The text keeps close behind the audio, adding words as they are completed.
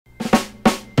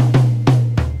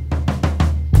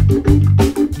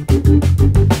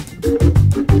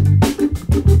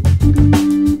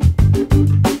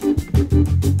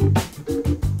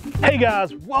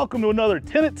guys, welcome to another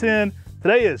 10 at 10.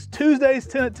 Today is Tuesday's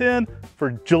 10 at 10 for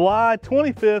July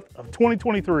 25th of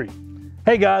 2023.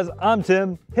 Hey guys, I'm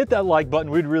Tim. Hit that like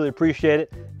button, we'd really appreciate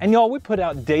it. And y'all, we put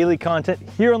out daily content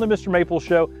here on the Mr. Maple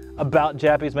Show about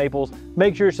Japanese maples.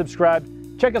 Make sure you're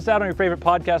subscribed. Check us out on your favorite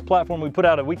podcast platform. We put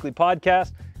out a weekly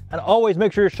podcast. And always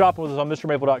make sure you're shopping with us on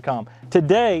MrMaple.com.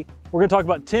 Today, we're gonna talk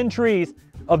about 10 trees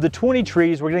of the 20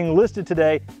 trees we're getting listed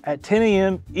today at 10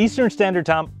 a.m. Eastern Standard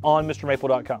Time on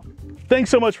MrMaple.com. Thanks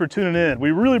so much for tuning in.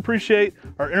 We really appreciate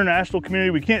our international community.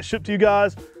 We can't ship to you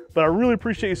guys, but I really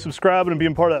appreciate you subscribing and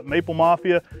being part of that Maple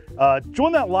Mafia.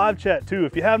 Join that live chat too.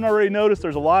 If you haven't already noticed,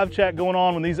 there's a live chat going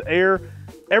on when these air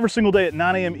every single day at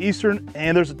 9 a.m. Eastern,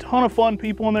 and there's a ton of fun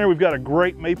people in there. We've got a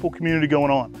great maple community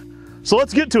going on. So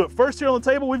let's get to it. First here on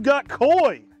the table, we've got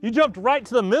Koi. You jumped right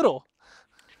to the middle.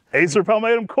 Acer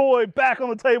palmatum Koi back on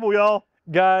the table, y'all.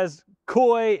 Guys,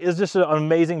 Koi is just an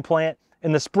amazing plant.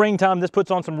 In the springtime, this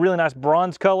puts on some really nice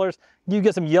bronze colors. You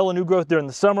get some yellow new growth during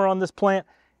the summer on this plant.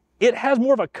 It has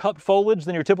more of a cupped foliage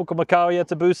than your typical Macawa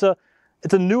Yetsubusa.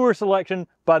 It's a newer selection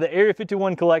by the Area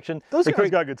 51 collection. Those guys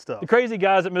got good stuff. The crazy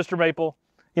guys at Mr. Maple,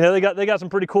 you know, they got some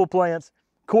pretty cool plants.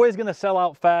 Koi is gonna sell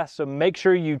out fast, so make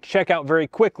sure you check out very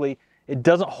quickly. It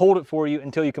doesn't hold it for you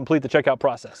until you complete the checkout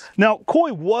process. Now,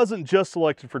 Koi wasn't just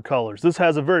selected for colors. This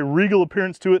has a very regal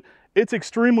appearance to it. It's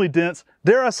extremely dense.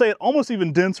 Dare I say it, almost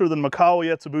even denser than Macawa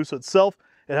Yetsubusa itself.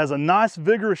 It has a nice,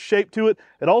 vigorous shape to it.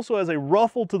 It also has a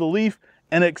ruffle to the leaf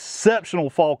and exceptional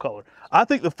fall color. I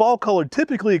think the fall color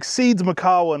typically exceeds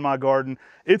Macawa in my garden.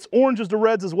 It's oranges to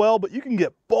reds as well, but you can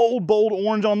get bold, bold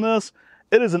orange on this.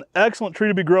 It is an excellent tree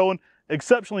to be growing,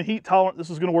 exceptionally heat tolerant. This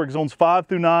is gonna work zones 5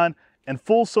 through 9 and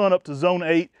full sun up to zone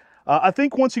 8. I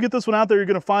think once you get this one out there, you're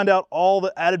gonna find out all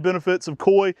the added benefits of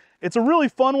Koi. It's a really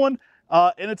fun one,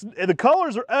 and the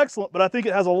colors are excellent, but I think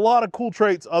it has a lot of cool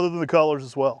traits other than the colors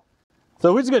as well.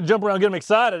 So we're just gonna jump around and get them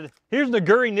excited. Here's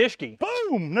Naguri Nishiki.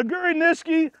 Boom, Naguri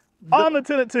Nishiki on the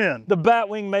 10 at 10. The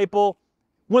batwing maple.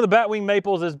 One of the batwing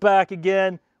maples is back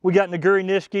again. We got Naguri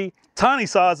Nishiki. Tiny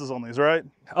sizes on these, right?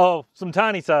 Oh, some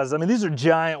tiny sizes. I mean, these are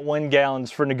giant 1 gallons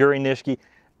for Naguri Nishiki.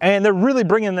 And they're really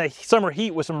bringing the summer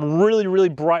heat with some really, really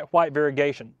bright white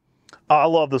variegation. I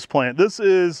love this plant. This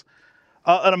is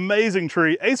an amazing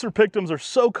tree. Acer pictums are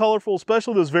so colorful,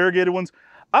 especially those variegated ones.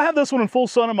 I have this one in full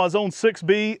sun in my zone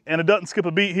 6B, and it doesn't skip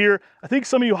a beat here. I think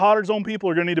some of you hotter zone people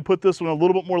are gonna need to put this one in a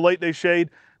little bit more late day shade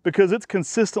because it's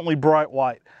consistently bright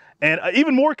white. And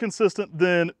even more consistent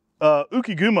than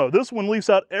Ukigumo. This one leaves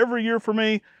out every year for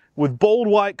me with bold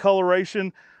white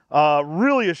coloration.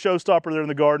 Really a showstopper there in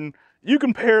the garden. You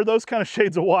can pair those kind of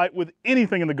shades of white with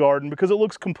anything in the garden because it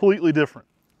looks completely different.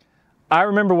 I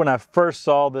remember when I first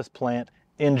saw this plant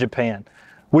in Japan.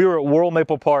 We were at World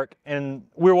Maple Park and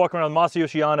we were walking around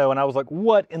Masayoshi Yano and I was like,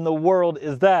 what in the world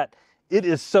is that? It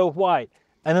is so white.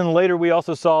 And then later we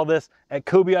also saw this at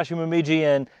Kobayashi Momiji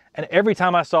and every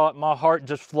time I saw it, my heart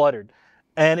just fluttered.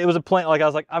 And it was a plant like I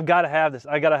was like, I've got to have this,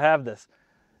 I got to have this.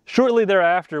 Shortly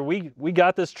thereafter, we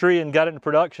got this tree and got it into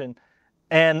production.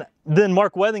 And then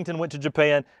Mark Wethington went to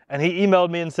Japan and he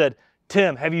emailed me and said,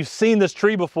 Tim, have you seen this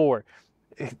tree before?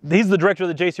 He's the director of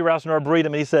the J.C. Rouse and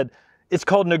Arboretum, and he said, it's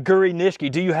called Naguri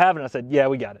Nishiki. Do you have it? And I said, yeah,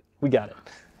 we got it. We got it.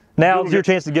 Now it's your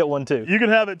chance to get one too. You can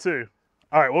have it too.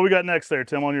 All right, what we got next there,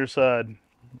 Tim, on your side?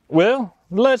 Well,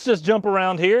 let's just jump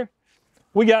around here.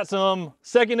 We got some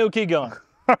Seki no Kigon.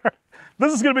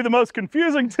 This is going to be the most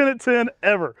confusing 10 at 10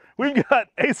 ever. We've got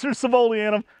Acer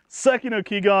Sibolianum, Seki no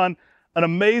Kigon, an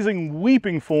amazing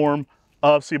weeping form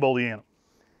of Sibolianum.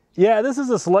 Yeah, this is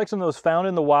a selection that was found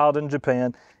in the wild in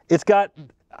Japan. It's got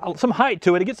some height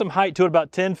to it. It gets some height to it,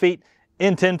 about 10 feet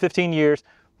in 10, 15 years,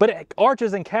 but it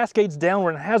arches and cascades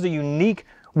downward and has a unique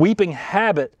weeping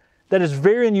habit that is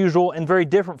very unusual and very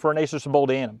different for an Acer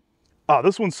Sibolianum. Oh,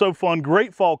 this one's so fun.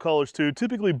 Great fall colors too.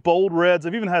 Typically bold reds.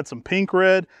 I've even had some pink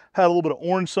red, had a little bit of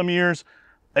orange some years.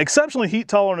 Exceptionally heat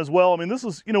tolerant as well. I mean, this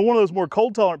is, you know, one of those more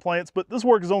cold tolerant plants, but this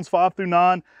works zones 5 through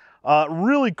 9.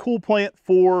 Really cool plant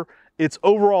for its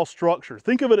overall structure.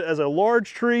 Think of it as a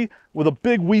large tree with a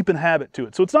big weeping habit to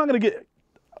it. So it's not going to get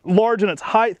large in its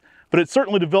height, but it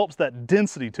certainly develops that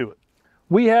density to it.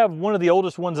 We have one of the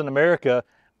oldest ones in America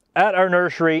at our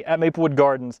nursery at Maplewood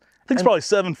Gardens. I think it's probably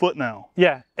 7 foot now.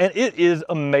 Yeah, and it is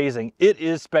amazing. It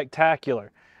is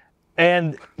spectacular.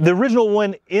 And the original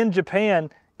one in Japan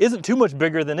isn't too much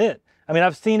bigger than it. I mean,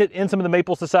 I've seen it in some of the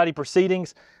Maple Society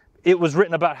proceedings. It was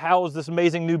written about how is this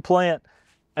amazing new plant.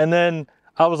 And then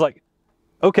I was like,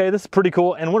 okay, this is pretty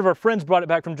cool. And one of our friends brought it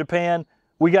back from Japan.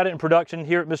 We got it in production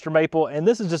here at Mr. Maple, and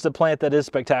this is just a plant that is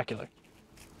spectacular.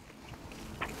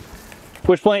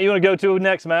 Which plant you want to go to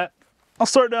next, Matt? I'll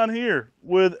start down here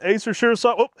with Acer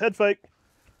Shirosaki. Oh, head fake.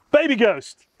 Baby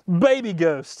Ghost. Baby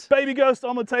Ghost. Baby Ghost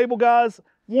on the table, guys.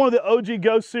 One of the OG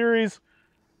Ghost series.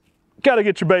 Got to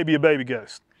get your baby a Baby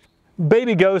Ghost.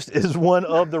 Baby Ghost is one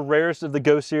of the rarest of the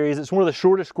Ghost series. It's one of the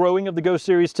shortest growing of the Ghost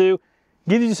series too.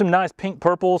 Gives you some nice pink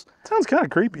purples. Sounds kind of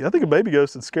creepy. I think a Baby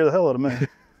Ghost would scare the hell out of me.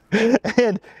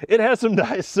 And it has some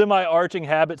nice semi-arching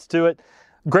habits to it.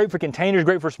 Great for containers,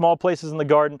 great for small places in the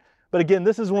garden. But again,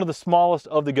 this is one of the smallest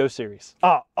of the Ghost series.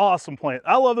 Ah, awesome plant.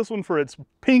 I love this one for its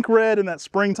pink red in that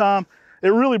springtime. It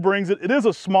really brings it. It is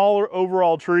a smaller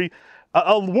overall tree.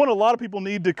 One a lot of people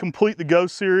need to complete the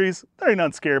Ghost series. There ain't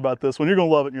nothing scary about this one. You're going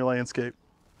to love it in your landscape.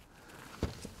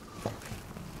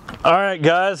 All right,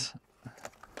 guys.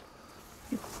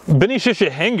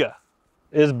 Benishishihinga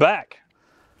is back.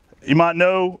 You might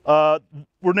know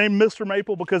we're named Mr.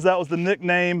 Maple because that was the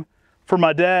nickname for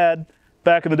my dad.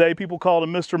 Back in the day, people called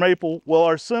him Mr. Maple. Well,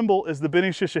 our symbol is the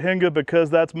Benishishihinga because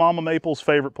that's Mama Maple's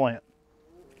favorite plant.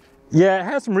 Yeah, it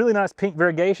has some really nice pink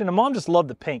variegation, and Mom just loved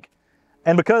the pink.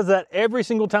 And because of that, every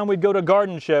single time we'd go to a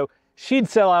garden show, she'd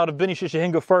sell out of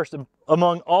Benishishihinga first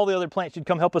among all the other plants. She'd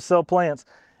come help us sell plants.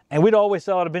 And we'd always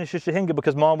sell out of Benishishihinga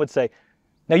because Mom would say,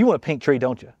 now you want a pink tree,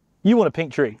 don't you? You want a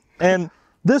pink tree. And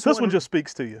this one just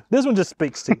speaks to you. This one just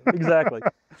speaks to you, exactly.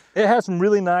 It has some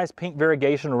really nice pink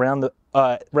variegation around the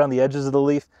edges of the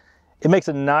leaf. It makes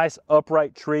a nice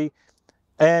upright tree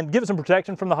and gives it some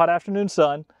protection from the hot afternoon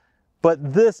sun.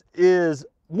 But this is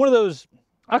one of those,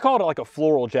 I call it like a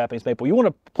floral Japanese maple. You want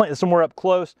to plant it somewhere up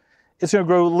close. It's going to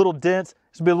grow a little dense.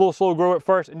 It's going to be a little slow grower at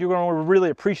first, and you're going to really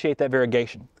appreciate that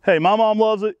variegation. Hey, my mom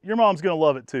loves it. Your mom's going to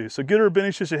love it too. So get her a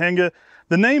Benishishihinga.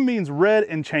 The name means red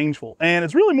and changeful, and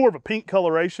it's really more of a pink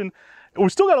coloration.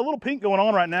 We've still got a little pink going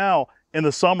on right now in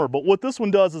the summer, but what this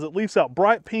one does is it leaves out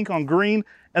bright pink on green,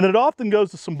 and then it often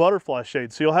goes to some butterfly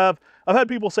shades. So I've had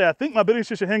people say, I think my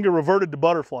Benishishihinga reverted to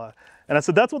butterfly. And I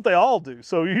said, that's what they all do.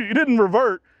 So you didn't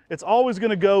revert. It's always going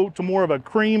to go to more of a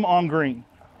cream on green.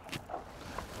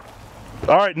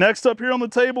 All right, next up here on the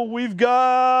table, we've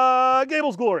got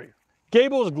Gable's Glory.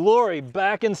 Gable's Glory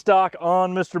back in stock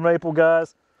on Mr. Maple,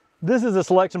 guys. This is a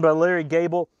selection by Larry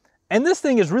Gable. And this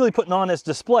thing is really putting on its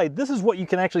display. This is what you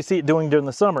can actually see it doing during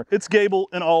the summer. It's Gable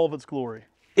in all of its glory.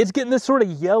 It's getting this sort of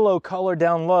yellow color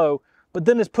down low, but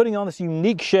then it's putting on this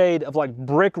unique shade of like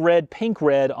brick red, pink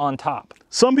red on top.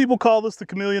 Some people call this the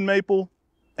chameleon maple,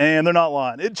 and they're not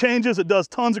lying. It changes, it does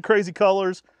tons of crazy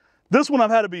colors. This one I've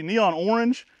had to be neon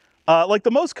orange. Like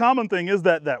the most common thing is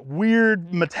that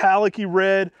weird metallic-y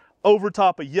red over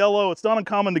top of yellow. It's not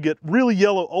uncommon to get really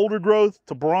yellow older growth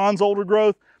to bronze older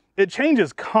growth. It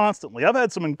changes constantly. I've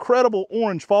had some incredible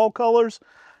orange fall colors.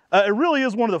 It really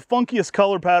is one of the funkiest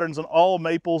color patterns in all of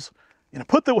maples. You know,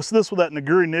 put this with that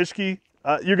Naguri Nishiki,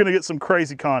 you're gonna get some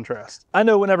crazy contrast. I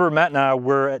know whenever Matt and I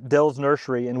were at Dell's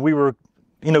nursery and we were,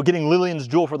 you know, getting Lillian's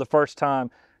Jewel for the first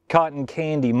time, Cotton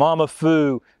Candy, Mama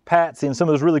Fu, Patsy, and some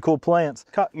of those really cool plants.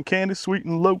 Cotton Candy, sweet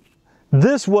and low.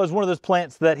 This was one of those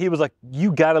plants that he was like,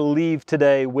 you gotta leave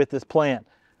today with this plant.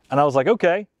 And I was like,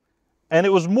 okay. And it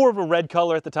was more of a red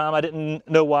color at the time. I didn't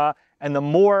know why. And the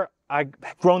more I've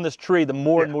grown this tree, the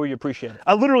more and more you appreciate it.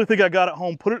 I literally think I got it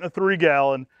home, put it in a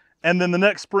 3-gallon, and then the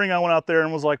next spring I went out there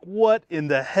and was like, what in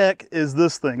the heck is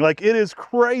this thing? Like, it is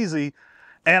crazy.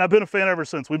 And I've been a fan ever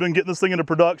since. We've been getting this thing into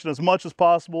production as much as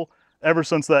possible ever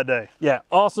since that day. Yeah,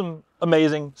 awesome,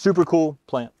 amazing, super cool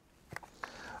plant.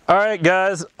 All right,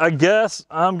 guys, I guess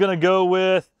I'm gonna go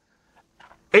with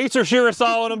Acer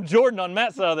Shirasawa Jordan on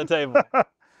Matt's side of the table.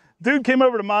 Dude came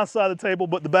over to my side of the table,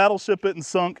 but the battleship isn't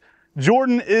sunk.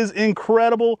 Jordan is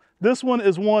incredible. This one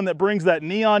is one that brings that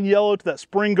neon yellow to that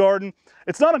spring garden.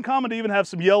 It's not uncommon to even have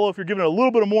some yellow if you're giving it a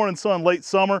little bit of morning sun late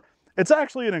summer. It's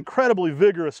actually an incredibly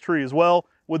vigorous tree as well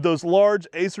with those large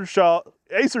Acer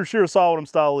Shirasawa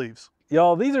style leaves.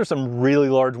 Y'all, these are some really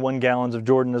large 1 gallons of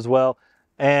Jordan as well.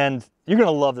 And you're gonna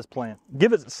love this plant.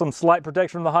 Give it some slight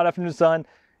protection from the hot afternoon sun.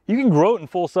 You can grow it in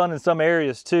full sun in some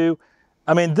areas too.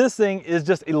 I mean, this thing is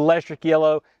just electric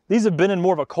yellow. These have been in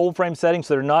more of a cold frame setting,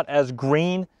 so they're not as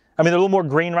green. I mean, they're a little more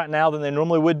green right now than they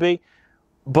normally would be,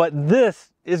 but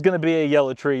this is gonna be a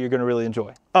yellow tree you're gonna really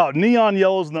enjoy. Oh, neon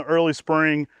yellows in the early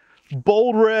spring,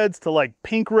 bold reds to like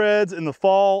pink reds in the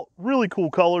fall. Really cool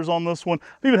colors on this one.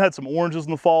 I've even had some oranges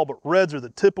in the fall, but reds are the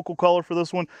typical color for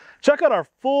this one. Check out our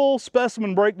full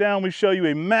specimen breakdown. We show you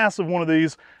a massive one of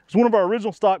these. It's one of our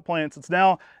original stock plants. It's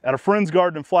now at a friend's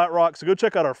garden in Flat Rock. So go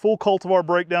check out our full cultivar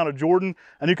breakdown of Jordan,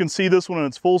 and you can see this one in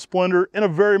its full splendor in a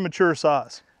very mature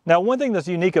size. Now, one thing that's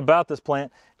unique about this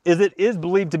plant is it is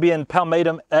believed to be in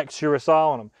Palmatum X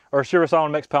Shirasawa, or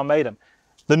Shirasawa X Palmatum.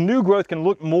 The new growth can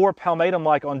look more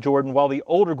palmatum-like on Jordan, while the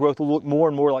older growth will look more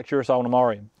and more like Shirasawa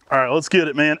aureum. All right, let's get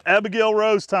it, man. Abigail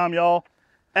Rose time, y'all.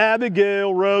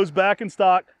 Abigail Rose back in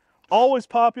stock, always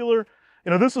popular.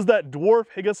 You know, this is that dwarf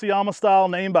Higashiyama style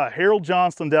named by Harold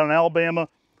Johnston down in Alabama.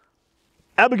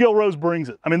 Abigail Rose brings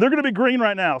it. I mean, they're going to be green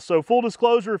right now. So full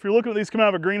disclosure, if you're looking at these coming out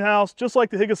of a greenhouse, just like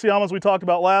the Higashiyamas we talked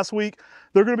about last week,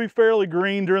 they're going to be fairly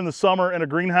green during the summer in a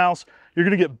greenhouse. You're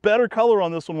going to get better color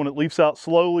on this one when it leaves out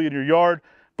slowly in your yard.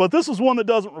 But this is one that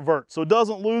doesn't revert, so it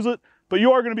doesn't lose it. But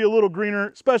you are going to be a little greener,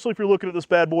 especially if you're looking at this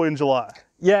bad boy in July.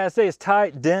 Yeah, I say it's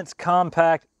tight, dense,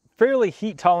 compact, fairly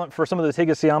heat tolerant for some of those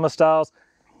Higashiyama styles.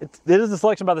 It is a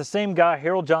selection by the same guy,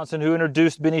 Harold Johnson, who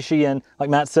introduced Benny Sheehan, like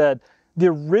Matt said. The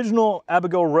original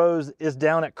Abigail Rose is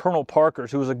down at Colonel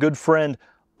Parker's, who was a good friend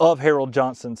of Harold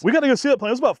Johnson's. We got to go see that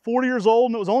plant. It was about 40 years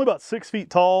old, and it was only about 6 feet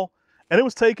tall. And it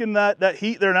was taking that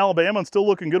heat there in Alabama and still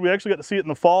looking good. We actually got to see it in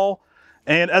the fall.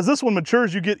 And as this one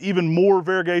matures, you get even more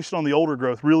variegation on the older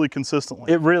growth really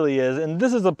consistently. It really is. And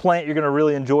this is a plant you're going to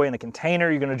really enjoy in a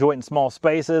container. You're going to enjoy it in small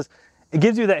spaces. It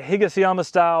gives you that Higashiyama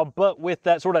style, but with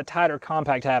that sort of tighter,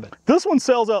 compact habit. This one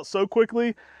sells out so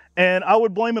quickly, and I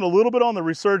would blame it a little bit on the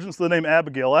resurgence of the name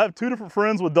Abigail. I have 2 different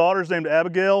friends with daughters named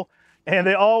Abigail, and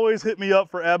they always hit me up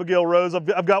for Abigail Rose.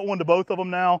 I've got one to both of them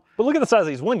now. But look at the size of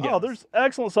these 1 gallons. Oh, there's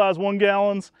excellent size 1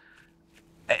 gallons.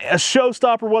 A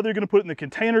showstopper, whether you're going to put it in the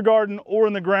container garden or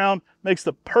in the ground, makes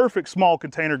the perfect small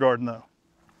container garden though.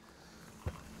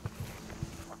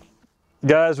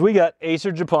 Guys, we got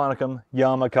Acer japonicum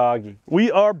Yamakagi.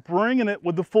 We are bringing it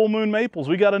with the full moon maples.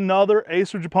 We got another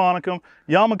Acer japonicum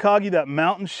Yamakagi. That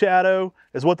mountain shadow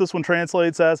is what this one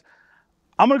translates as.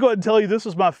 I'm going to go ahead and tell you this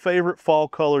is my favorite fall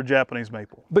color Japanese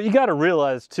maple. But you got to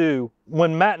realize too,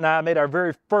 when Matt and I made our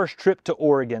very first trip to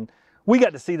Oregon, we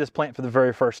got to see this plant for the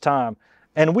very first time.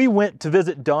 And we went to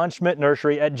visit Don Schmidt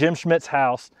Nursery at Jim Schmidt's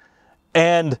house.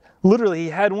 And literally he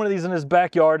had one of these in his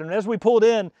backyard. And as we pulled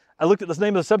in, I looked at the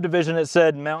name of the subdivision. It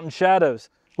said Mountain Shadows,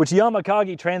 which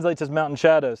Yamakagi translates as Mountain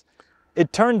Shadows.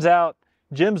 It turns out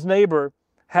Jim's neighbor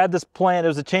had this plant. It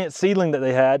was a chance seedling that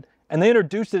they had, and they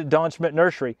introduced it at Don Schmidt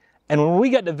Nursery. And when we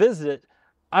got to visit it,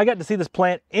 I got to see this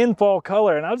plant in fall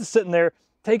color. And I was just sitting there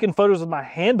taking photos with my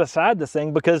hand beside this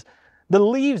thing because the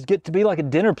leaves get to be like a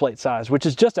dinner plate size, which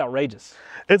is just outrageous.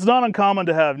 It's not uncommon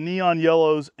to have neon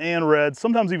yellows and reds,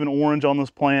 sometimes even orange on this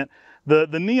plant. The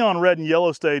neon red and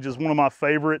yellow stage is one of my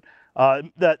favorite.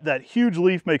 That huge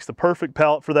leaf makes the perfect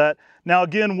palette for that. Now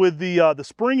again, with the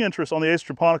spring interest on the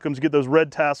Acer japonicums, you get those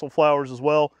red tassel flowers as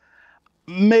well.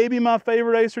 Maybe my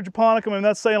favorite Acer japonicum, I mean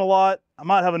that's saying a lot. I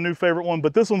might have a new favorite one,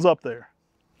 but this one's up there.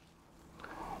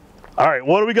 All right,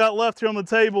 what do we got left here on the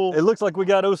table? It looks like we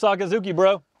got Osakazuki,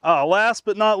 bro. Last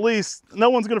but not least, no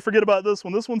one's gonna forget about this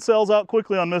one. This one sells out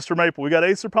quickly on Mr. Maple. We got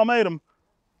Acer palmatum,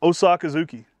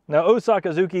 Osakazuki. Now,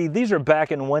 Osakazuki, these are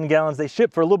back in 1 gallons. They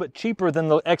ship for a little bit cheaper than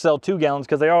the XL 2 gallons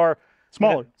because they are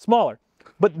smaller. Smaller.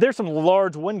 But there's some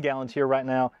large 1 gallons here right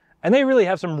now, and they really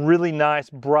have some really nice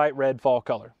bright red fall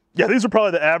color. Yeah, these are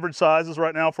probably the average sizes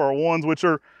right now for our ones, which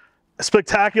are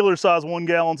spectacular size 1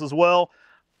 gallons as well.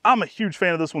 I'm a huge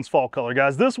fan of this one's fall color,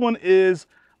 guys. This one is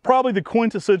probably the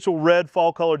quintessential red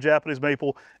fall color Japanese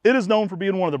maple. It is known for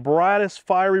being one of the brightest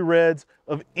fiery reds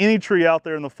of any tree out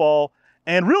there in the fall,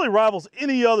 and really rivals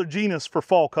any other genus for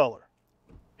fall color.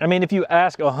 I mean, if you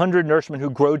ask 100 nurserymen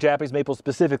who grow Japanese maple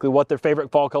specifically what their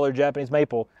favorite fall color Japanese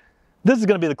maple, this is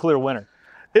going to be the clear winner.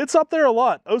 It's up there a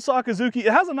lot. Osakazuki,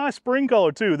 it has a nice spring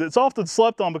color too that's often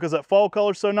slept on because that fall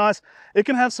color is so nice. It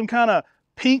can have some kind of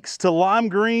pinks to lime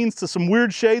greens to some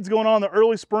weird shades going on in the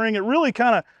early spring. It really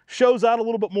kind of shows out a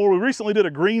little bit more. We recently did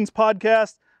a greens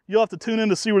podcast. You'll have to tune in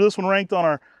to see where this one ranked on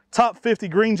our top 50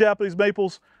 green Japanese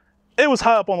maples. It was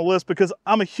high up on the list because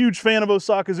I'm a huge fan of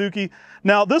Osakazuki.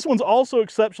 Now, this one's also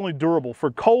exceptionally durable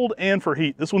for cold and for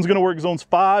heat. This one's going to work zones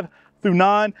 5 through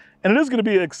 9, and it is going to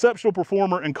be an exceptional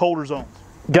performer in colder zones.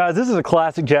 Guys, this is a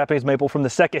classic Japanese maple from the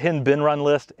Sekehen Benran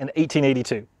list in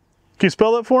 1882. Can you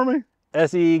spell that for me?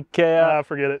 S-E-K-I.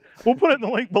 Forget it. We'll put it in the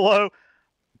link below.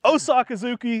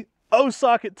 Osakazuki,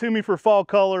 Osaka it to me for fall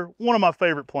color. One of my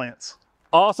favorite plants.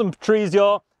 Awesome trees,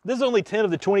 y'all. This is only 10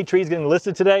 of the 20 trees getting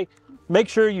listed today. Make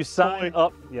sure you sign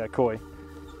up. Yeah, Koi.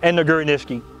 And Naguri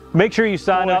Nishiki. Make sure you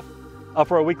sign up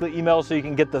for our weekly email so you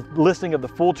can get the listing of the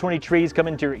full 20 trees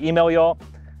coming to your email, y'all.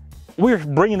 We're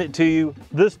bringing it to you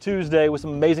this Tuesday with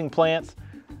some amazing plants.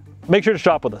 Make sure to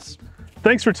shop with us.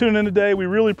 Thanks for tuning in today. We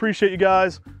really appreciate you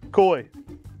guys. Koi.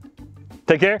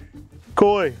 Take care.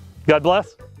 Koi. God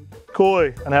bless.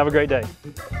 Koi. And have a great day.